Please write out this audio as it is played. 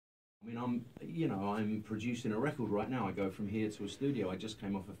mean, I'm producing a record right now. I go from here to a studio. I just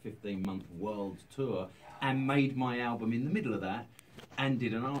came off a 15-month world tour and made my album in the middle of that and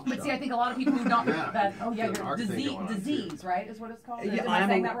did an art show. But see, I think a lot of people who don't that. Oh yeah, There's you're disease, right? Is what it's called. Yeah, Am I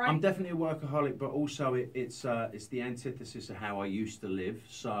saying that right? I'm definitely a workaholic, but also it's the antithesis of how I used to live.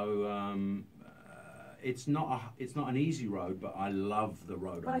 So it's not an easy road, but I love the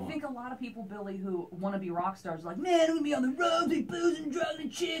road. But I think a lot of people, Billy, who want to be rock stars, are like, man, I'm gonna be on the road, be boozing, drugs,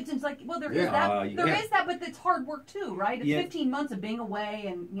 and chicks. And it's like, well, there is that. There is that, but it's hard work too, right? It's 15 months of being away,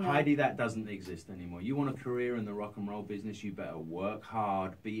 and you know. Heidi, that doesn't exist anymore. You want a career in the rock and roll business, you better work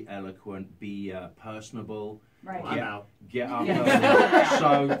hard, be eloquent, be personable. Right. I'm out. Get up early.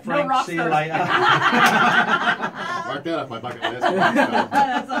 So, Frank, no see you later. Mark that off my bucket list.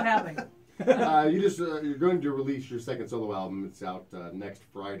 That's not happening. You're going to release your second solo album. It's out next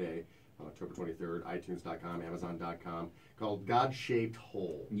Friday, on October 23rd, iTunes.com, Amazon.com, called God-Shaped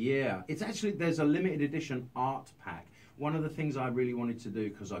Hole. Yeah, it's actually, there's a limited edition art pack. One of the things I really wanted to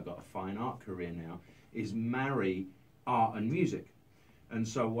do, because I've got a fine art career now, is marry art and music. And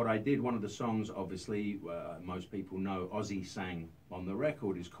so what I did, one of the songs, obviously, most people know, Ozzy sang on the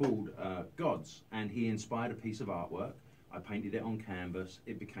record, is called Gods. And he inspired a piece of artwork. I painted it on canvas.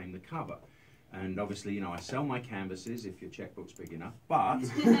 It became the cover. And obviously, you know, I sell my canvases if your checkbook's big enough. But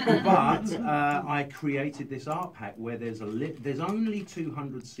I created this art pack where there's only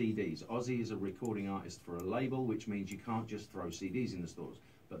 200 CDs. Ozzy is a recording artist for a label, which means you can't just throw CDs in the stores.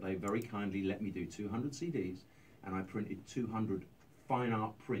 But they very kindly let me do 200 CDs, and I printed 200 fine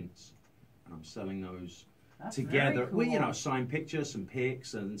art prints, and I'm selling those together. Cool. Well, you know, signed pictures, some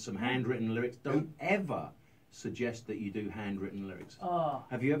pics, and some handwritten lyrics. Don't ever suggest that you do handwritten lyrics. Oh.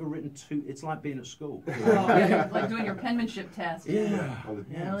 Have you ever written two? It's like being at school. Like doing your penmanship test. Yeah.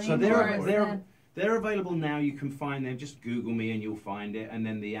 So they're available now. You can find them. Just Google me and you'll find it. And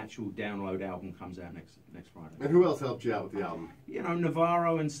then the actual download album comes out next Friday. And who else helped you out with the album? You know,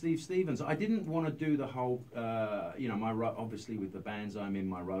 Navarro and Steve Stevens. I didn't want to do the whole, you know, obviously with the bands I'm in,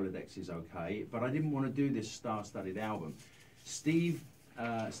 my Rolodex is okay, but I didn't want to do this star-studded album. Steve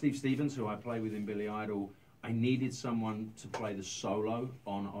Stevens, who I play with in Billy Idol, I needed someone to play the solo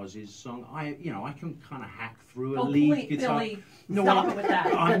on Ozzy's song. I can kind of hack through a lead guitar. Billy, stop it with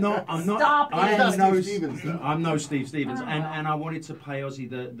that. I'm not. Stop it. I'm no Steve Stevens, and I wanted to pay Ozzy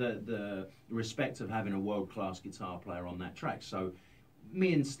the respect of having a world-class guitar player on that track. So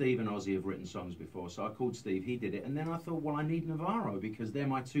me and Steve and Ozzy have written songs before, so I called Steve. He did it, and then I thought, well, I need Navarro because they're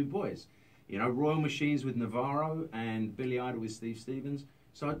my two boys. You know, Royal Machines with Navarro and Billy Idol with Steve Stevens.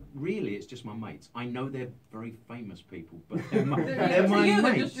 So really, it's just my mates. I know they're very famous people, but they're my mates.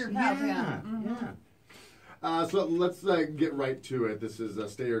 They're just your pals, So let's get right to it. This is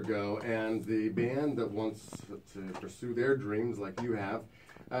Stay or Go, and the band that wants to pursue their dreams like you have.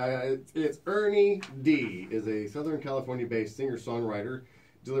 It's Ernie D. is a Southern California-based singer-songwriter,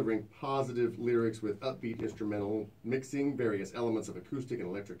 delivering positive lyrics with upbeat instrumental mixing, various elements of acoustic and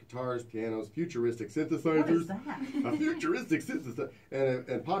electric guitars, pianos, futuristic synthesizers. What is that? A futuristic synthesizer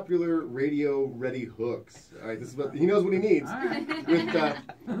and popular radio-ready hooks. All right, this is what he knows what he needs. All right. With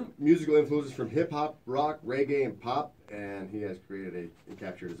musical influences from hip-hop, rock, reggae, and pop, and he has created and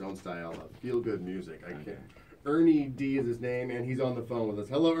captured his own style of feel-good music. Ernie D is his name, and he's on the phone with us.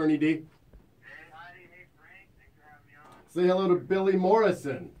 Hello, Ernie D. Hey, Heidi. Hey, Frank. Thanks for having me on. Say hello to Billy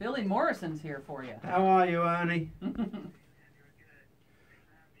Morrison. Billy Morrison's here for you. How are you, Ernie?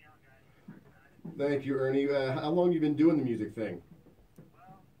 Thank you, Ernie. How long have you been doing the music thing?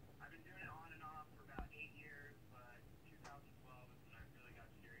 Well, I've been doing it on and off for about 8 years, but 2012 is when I really got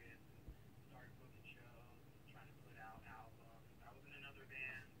serious and started booking shows, trying to put out albums. I was in another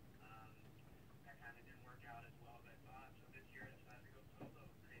band. That kind of didn't work out as well as I thought, so this year I decided to go solo,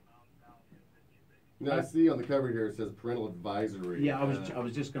 create my own style of feel-good music. Now, I see on the cover here it says parental advisory. Yeah, I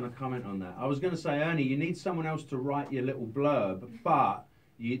was just going to comment on that. I was going to say, Ernie, you need someone else to write your little blurb, but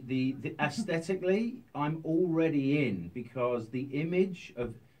the aesthetically, I'm already in because the image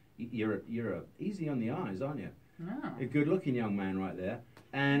of you're easy on the eyes, aren't you? Yeah. A good-looking young man right there.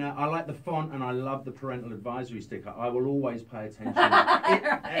 And I like the font, and I love the parental advisory sticker. I will always pay attention.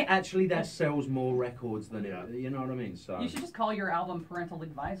 Actually, that sells more records than it. You know what I mean? So you should just call your album Parental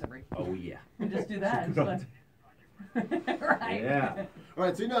Advisory. Oh yeah. And just do that. Right. Yeah. All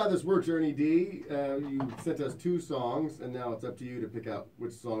right, so you know how this works, Ernie D. You sent us 2 songs, and now it's up to you to pick out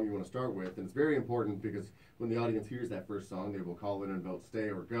which song you want to start with. And it's very important because when the audience hears that first song, they will call in and vote stay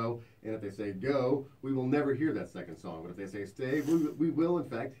or go. And if they say go, we will never hear that second song. But if they say stay, we will, in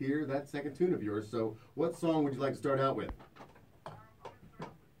fact, hear that second tune of yours. So what song would you like to start out with?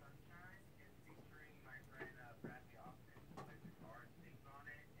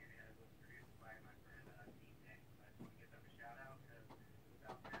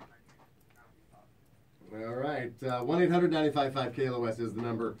 right. 1-800-955-KLOS is the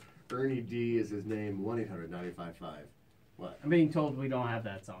number. Ernie D is his name. 1-800-955. What? I'm being told we don't have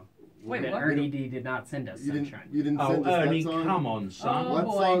that song. Wait, that what? Ernie D did not send us You Sunshine. didn't send us Ernie, that song? come on, son. Oh, What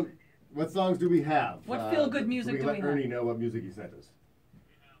boy. song? What songs do we have? What feel-good music do we let have? Ernie know what music he sent us?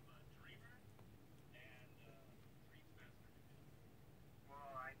 Well,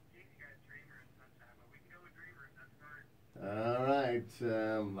 I gave you guys Dreamer and Sunshine, but we can go with Dreamer if that's hard. All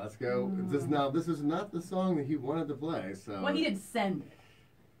right, let's go. This is not the song that he wanted to play. So. Well, he didn't send it.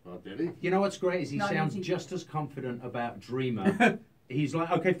 Well, did he? You know what's great is he Not sounds easy. just as confident about Dreamer. He's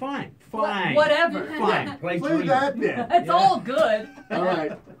like, okay, fine. Whatever. Fine, play Play Dreamer. that then. It's all good. All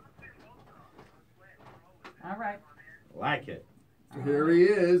right, All right. Like it. here he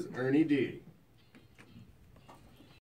is, Ernie D.